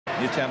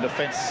Newtown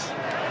defence.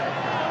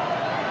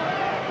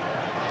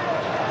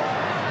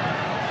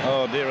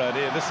 Oh dear,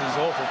 this is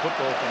awful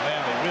football from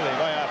Manly. Really,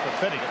 they are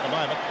pathetic at the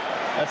moment.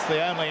 That's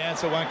the only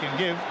answer one can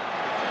give.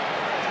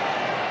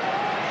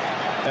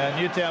 And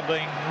Newtown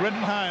being ridden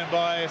home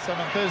by some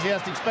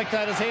enthusiastic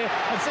spectators here.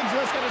 And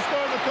Sigsworth's going to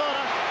score in the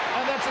corner,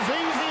 and that's as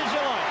easy as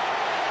you like.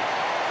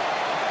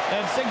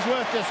 And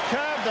Sigsworth just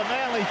carved the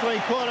Manly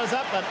three-quarters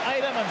up and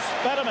ate them and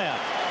spat them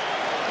out.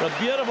 For a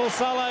beautiful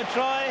solo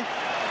try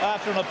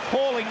after an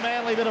appalling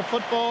Manly bit of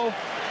football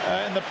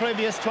in the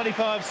previous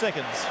 25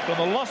 seconds. From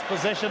the lost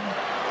possession,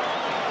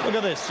 look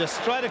at this,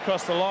 just straight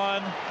across the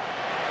line.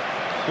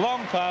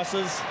 Long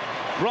passes.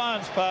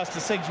 Ryan's pass to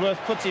Sigsworth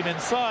puts him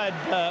inside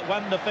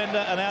one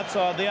defender and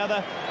outside the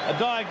other. A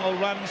diagonal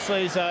run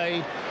sees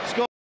a